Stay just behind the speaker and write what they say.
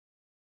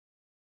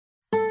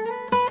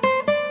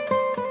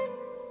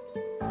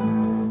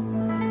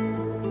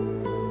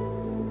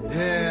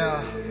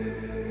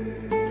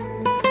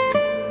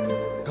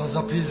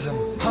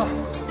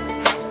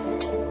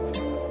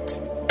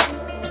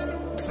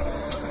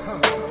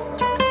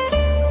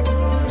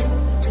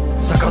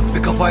Sakat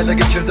bir kafayla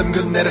geçirdim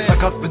günleri.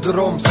 Sakat bir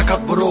durum, sakat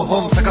bu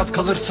ruhum. Sakat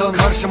kalırsın,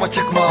 karşıma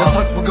çıkma.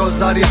 Yasak bu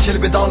gözler,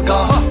 yeşil bir dalga.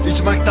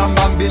 İçmekten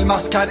ben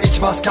bilmezken,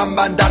 içmezken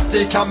ben,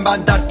 dertliyken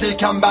ben,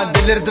 dertliyken ben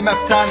delirdim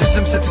hepten.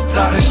 Sesimse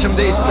titrer,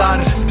 şimdi itler.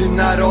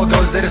 Dinler o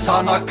gözleri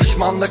sana.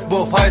 Pişmanlık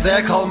bu,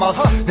 faydaya kalmaz.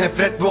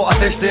 Nefret bu,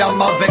 ateşte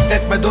yanmaz.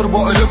 Bekletme dur,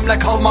 bu ölümle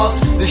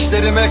kalmaz.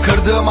 Dişlerimi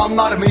kırdığım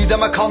anlar,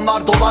 mideme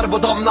kanlar dolar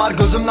bu damlar.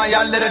 Gözümden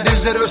yerlere,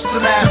 dizleri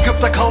üstüne.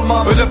 Tüküp de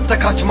kalmam, ölüp de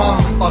kaçmam.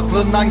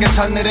 Aklından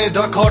geçenleri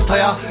dök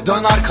ortaya,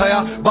 dön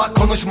arkaya. Bak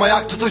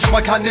konuşmayak,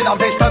 tutuşma kendini.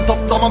 Ateşten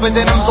toplama,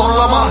 bedenim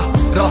zorlama.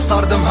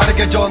 Rastlardım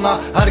her gece ona,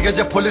 her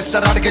gece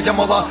polisler, her gece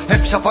mola.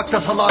 Hep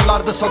şafakta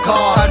salarlardı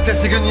sokağa.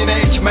 Ertesi gün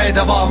yine içmeye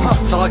devam.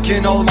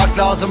 Sakin olmak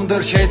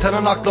lazımdır,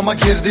 şeytanın aklıma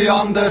girdiği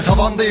andır.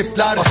 Tavanda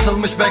ipler,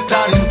 asılmış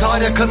bekler.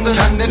 İntihar yakındır,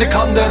 kendini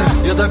kandır.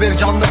 Ya da bir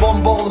canlı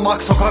bomba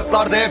olmak,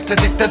 sokaklarda hep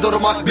tetikte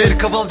durmak. Bir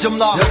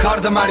kıvılcımla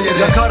yakardım her yeri,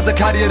 yakardık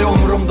her yeri,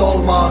 umurumda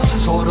olmaz.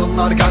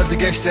 Sorunlar geldi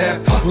geçti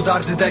hep, bu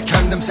derdi de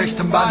kendim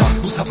seçtim ben.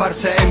 Bu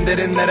seferse en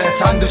derinlere,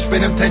 sen düş,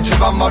 benim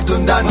tecrübem var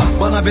dünden.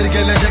 Bana bir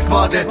gelecek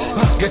vaat et,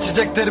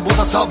 geçecektir bu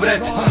da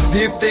sabret.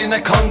 Deyip de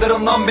yine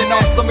kandırın lan beni,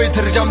 aklımı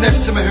yitireceğim,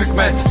 nefsime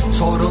hükmet.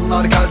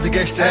 Sorunlar geldi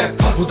geçti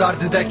hep, bu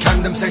derdi de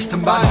kendim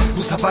seçtim ben.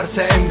 Bu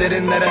seferse en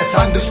derinlere,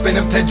 sen düş,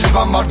 benim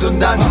tecrübem var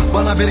dünden.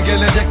 Bana bir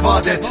gelecek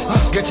vaat et,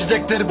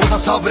 geçecektir bu da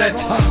sabret.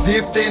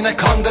 Deyip de yine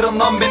kandırın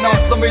lan beni,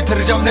 aklımı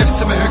yitireceğim,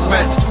 nefsime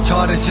hükmet.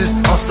 Çaresiz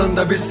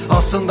aslında biz,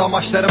 aslında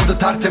amaçlarımdı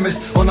tertemiz.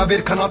 Ona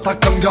bir kanat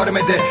taktım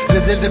görmedi,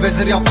 rezildi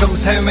vezir yaptım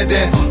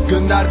sevmedi.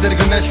 Günlerdir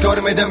güneş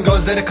görmedim,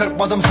 gözleri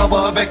kırpmadım,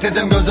 sabahı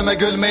bekledim. Gözüme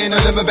gülmeyin,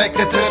 ölümü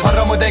bekletir.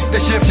 Paramı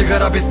denkleşip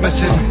sigara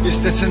bitmesin.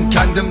 İstesin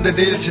kendimde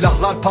değil,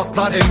 silahlar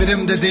patlar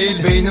emrimde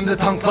değil. Beynimde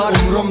tanklar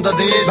umurumda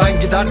değil.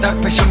 Ben gider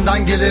dert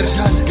peşimden gelir.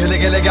 Gele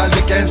gele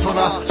geldik en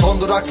sona,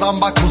 son durak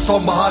lan bak bu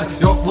sonbahar.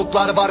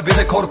 Yokluklar var bir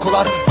de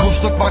korkular,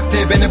 kuşluk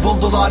vakti beni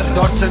buldular.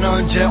 4 sene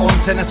önce 10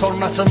 sene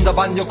sonrasında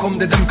ben yokum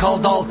dedim,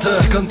 kaldı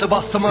 6. Sıkıntı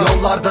bastı mı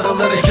yollar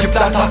daralır,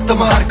 ekipler taktı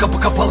mı her kapı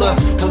kapalı.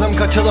 Tadım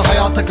kaçılı,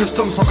 hayata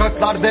küstüm,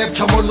 sokaklarda hep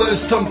çamurlu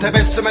üstüm.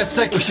 Tebessüm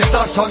etsek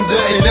ışıklar söndü,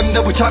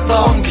 elimde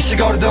bıçakla 10 kişi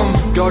gördüm.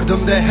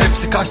 Gördüm de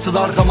hepsi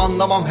kaçtılar,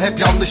 zamanlamam hep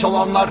yanlış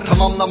olanlar.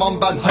 Tamamlamam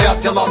ben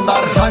hayat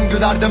yalanlar, sen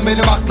gülerdin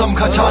benim aklım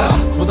kaçar.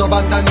 Bu da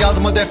benden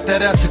yazma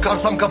deftere,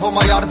 sıkarsam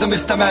kafama yardım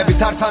isteme.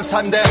 Bitersen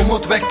sen de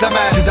umut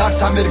bekleme,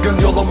 gidersen bir gün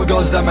yolumu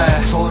gözleme.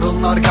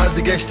 Sorunlar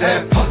geldi geçti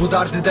hep, bu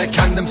derdi de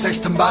kendim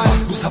seçtim ben.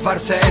 Bu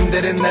seferse en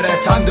derinlere,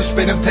 sen düş,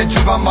 benim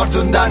tecrübem var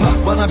dünden.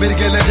 Bana bir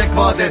gelecek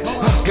vaat et,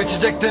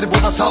 geçecektir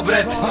bu da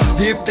sabret.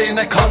 Deyip de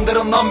yine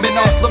kandırın lan beni,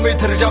 aklımı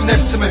yitireceğim,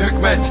 nefsime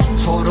hükmet.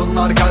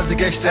 Sorunlar geldi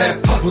geçti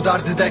hep, bu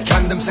derdi de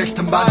kendim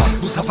seçtim ben.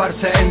 Bu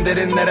seferse en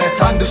derinlere,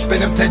 sen düş,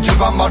 benim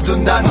tecrübem var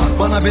dünden.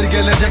 Bana bir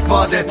gelecek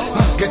vaat et,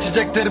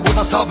 geçecektir bu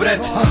da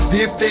sabret.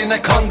 Deyip de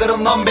yine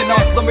kandırın lan beni,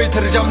 aklımı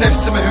yitireceğim,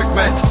 nefsime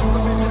hükmet.